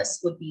of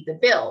this would be the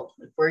build.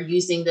 We're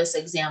using this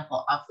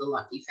example of the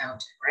Lucky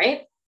Fountain,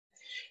 right?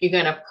 You're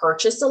going to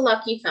purchase a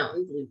Lucky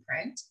Fountain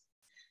blueprint,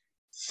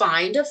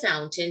 find a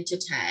fountain to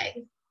tag,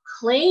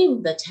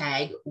 claim the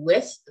tag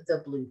with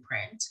the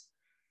blueprint,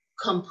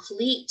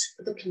 complete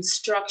the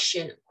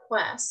construction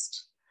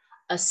quest,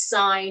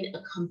 assign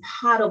a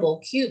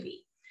compatible QB,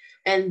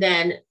 and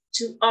then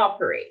to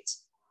operate.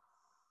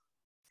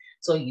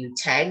 So you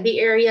tag the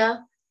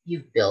area,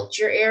 you've built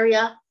your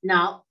area,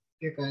 now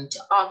you're going to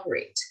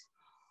operate.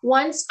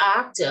 Once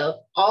active,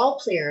 all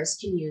players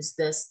can use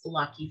this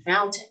Lucky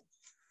Fountain.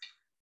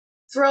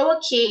 Throw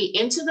a key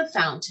into the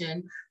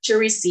fountain to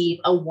receive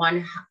a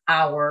 1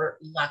 hour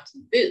lucky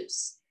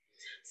boost.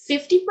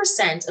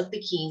 50% of the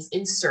keys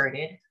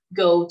inserted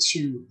go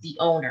to the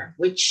owner,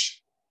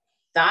 which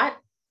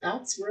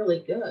that's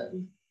really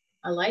good.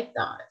 I like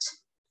that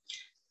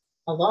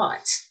a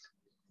lot.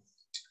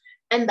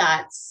 And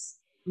that's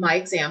my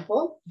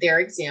example, their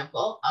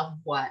example of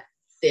what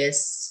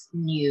this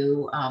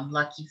new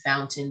Lucky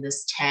Fountain,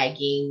 this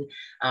tagging,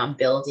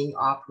 building,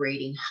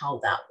 operating, how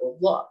that will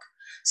look.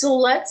 So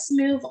let's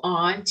move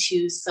on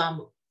to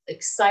some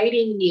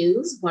exciting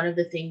news. One of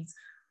the things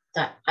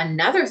that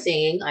another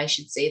thing I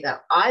should say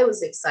that I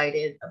was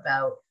excited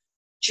about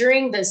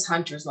during this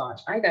Hunter's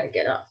Lodge. I got to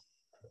get up.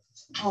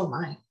 Oh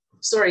my.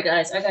 Sorry,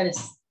 guys. I got to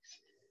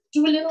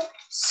do a little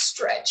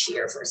stretch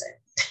here for a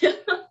second.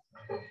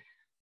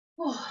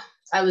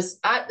 I was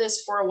at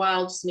this for a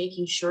while, just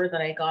making sure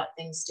that I got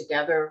things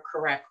together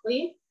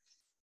correctly.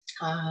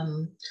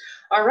 All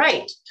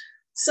right.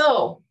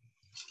 So,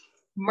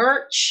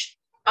 merch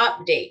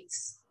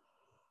updates.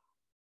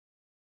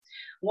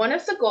 One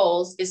of the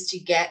goals is to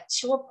get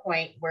to a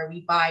point where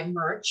we buy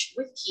merch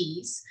with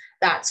keys.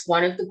 That's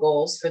one of the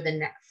goals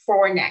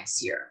for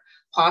next year.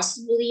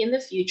 Possibly in the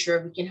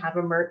future, we can have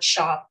a merch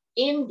shop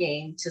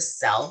in-game to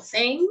sell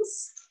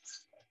things.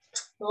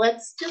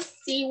 Let's just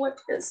see what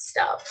this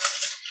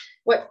stuff,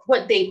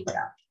 what they put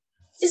up.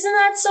 Isn't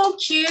that so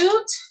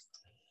cute?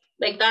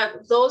 Like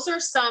that, those are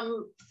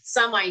some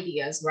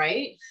ideas,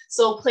 right?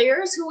 So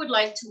players who would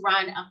like to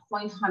run a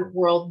Coin Hunt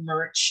World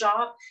merch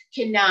shop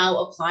can now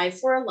apply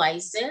for a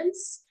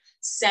license,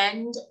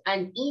 send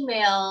an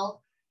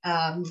email,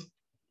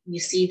 you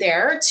see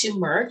there, to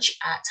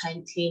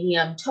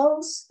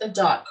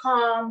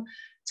merch@titaniumtoast.com.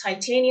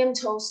 Titanium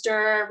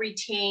Toaster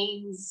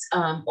retains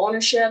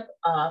ownership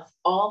of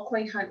all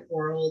Coin Hunt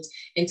World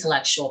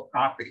intellectual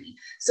property.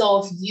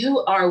 So if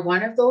you are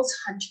one of those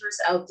hunters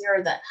out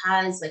there that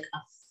has like a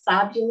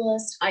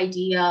fabulous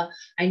idea,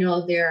 I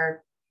know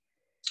there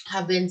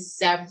have been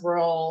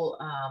several,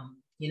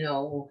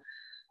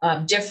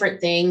 different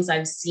things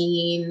I've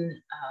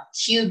seen,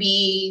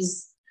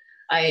 QBs.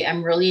 I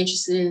am really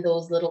interested in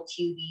those little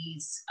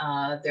QBs.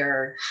 There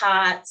are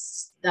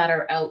hats that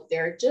are out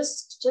there,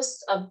 just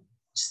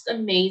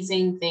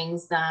amazing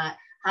things that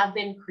have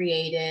been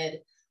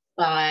created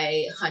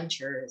by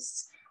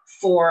hunters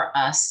for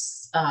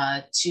us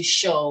to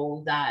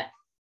show that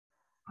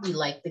we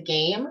like the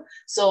game.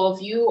 So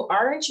if you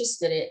are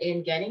interested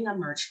in getting a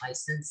merch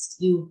license,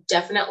 you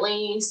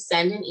definitely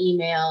send an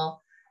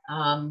email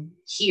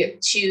here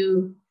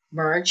to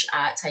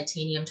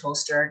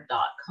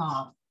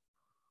merch@titaniumtoaster.com.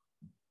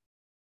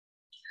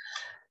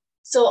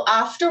 So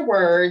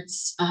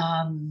afterwards,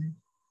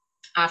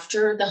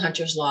 after the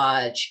Hunter's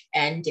Lodge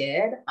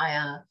ended,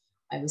 I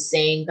was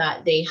saying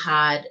that they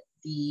had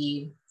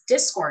the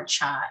Discord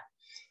chat,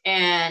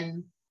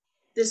 and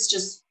this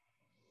just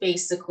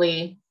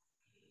basically,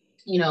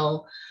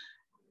 you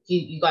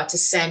got to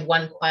send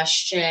one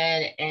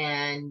question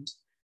and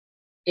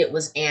it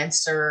was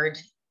answered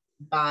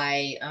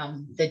by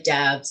the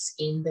devs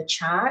in the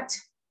chat.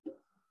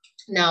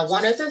 Now,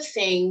 one of the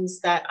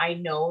things that I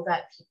know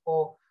that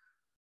people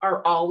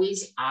are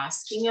always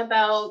asking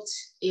about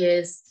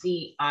is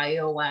the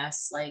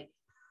iOS. Like,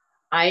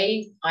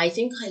 I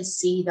think I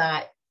see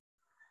that,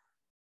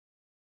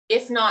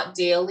 if not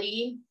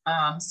daily,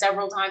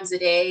 several times a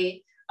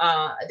day.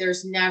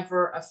 There's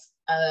never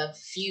a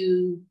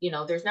few,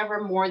 there's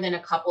never more than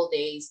a couple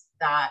days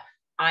that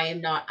I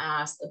am not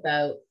asked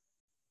about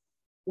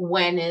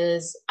when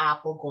is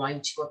Apple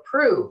going to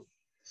approve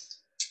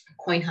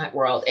Coin Hunt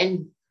World.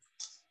 And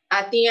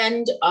at the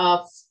end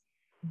of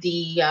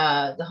the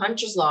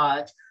Hunter's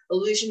Lodge,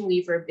 Illusion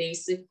Weaver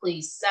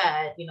basically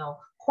said,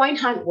 Coin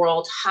Hunt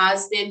World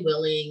has been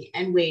willing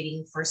and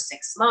waiting for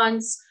 6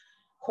 months.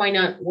 Coin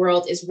Hunt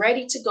World is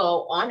ready to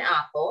go on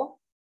Apple.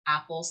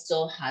 Apple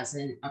still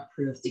hasn't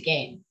approved the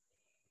game.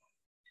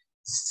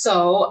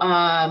 So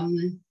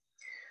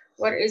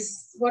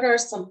what are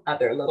some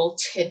other little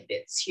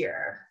tidbits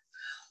here?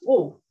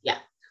 Oh, yeah.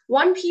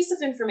 One piece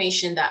of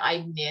information that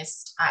I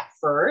missed at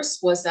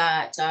first was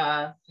that,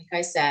 like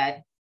I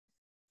said,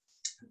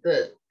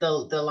 the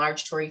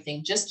large Tory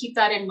thing, just keep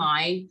that in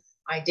mind.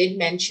 I did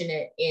mention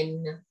it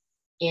in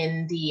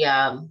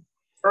the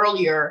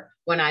earlier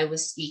when I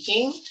was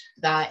speaking,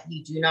 that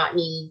you do not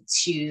need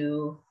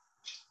to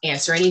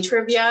answer any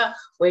trivia,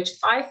 which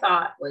I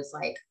thought was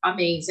like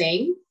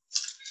amazing.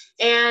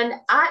 And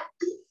at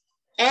the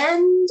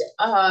end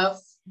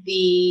of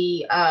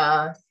the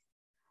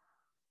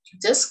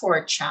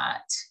Discord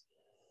chat,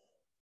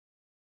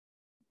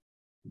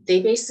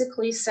 they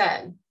basically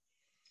said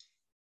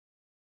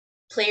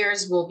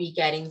players will be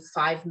getting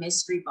 5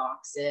 mystery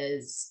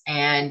boxes.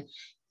 And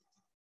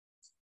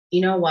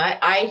you know what?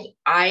 I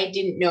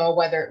didn't know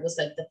whether it was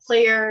like the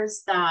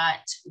players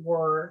that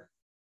were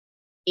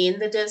in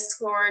the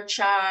Discord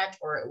chat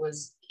or it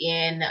was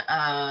in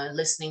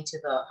listening to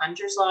the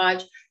Hunter's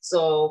Lodge.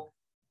 So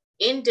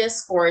in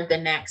Discord the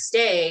next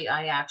day,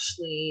 I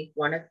actually,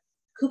 one of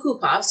Cuckoo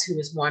Puffs, who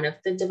is one of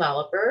the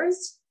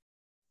developers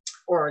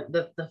or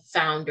the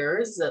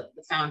founders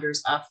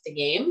of the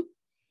game,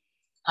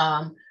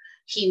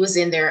 he was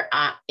in there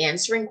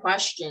answering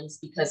questions,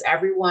 because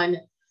everyone,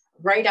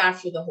 right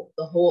after the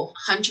whole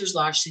Hunter's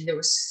Lodge thing, there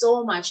was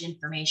so much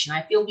information.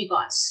 I feel we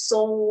got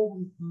so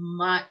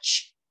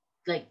much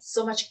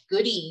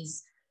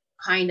goodies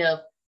kind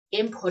of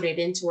inputted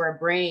into our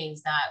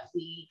brains that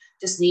we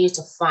just needed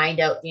to find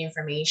out the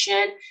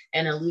information.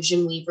 And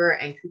Illusion Weaver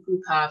and Cuckoo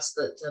Puffs,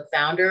 the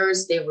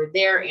founders, they were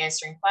there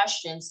answering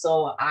questions.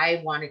 So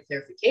I wanted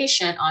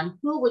clarification on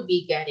who would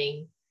be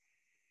getting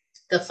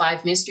the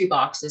 5 mystery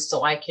boxes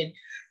so I could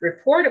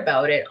report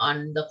about it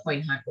on the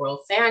Coin Hunt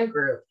World fan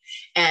group.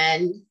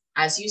 And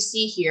as you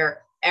see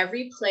here,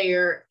 every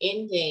player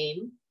in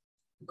game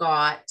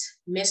got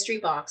mystery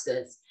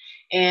boxes.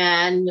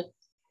 And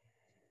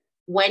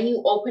when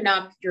you open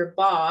up your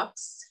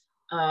box,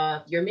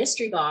 your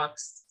mystery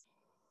box,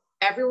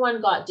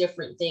 everyone got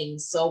different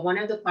things. So one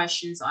of the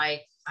questions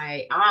I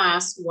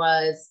asked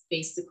was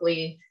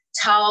basically,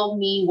 tell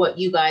me what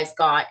you guys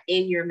got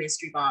in your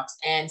mystery box.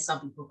 And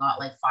some people got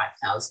like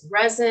 5,000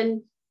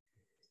 resin.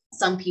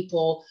 Some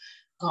people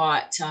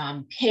got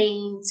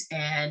paint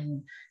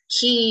and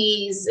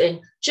keys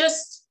and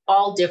just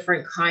all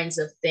different kinds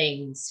of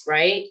things,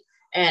 right?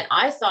 And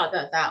I thought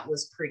that that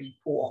was pretty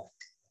cool.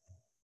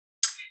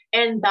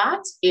 And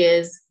that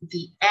is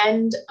the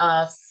end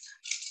of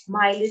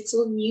my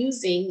little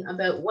musing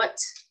about what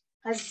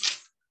has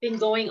been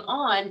going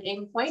on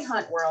in Coin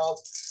Hunt World.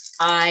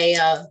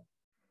 I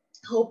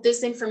hope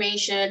this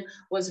information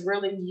was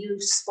really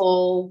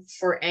useful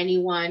for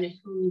anyone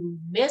who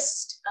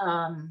missed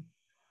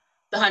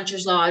the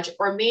Hunter's Lodge,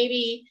 or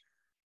maybe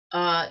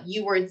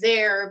you were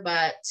there,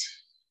 but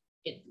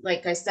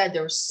like I said,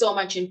 there was so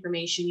much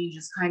information, you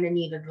just kind of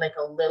needed like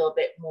a little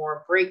bit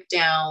more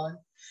breakdown.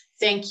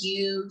 Thank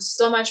you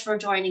so much for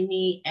joining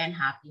me, and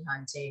happy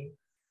hunting.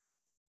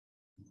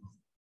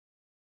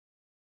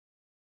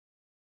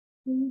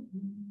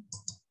 Mm-hmm.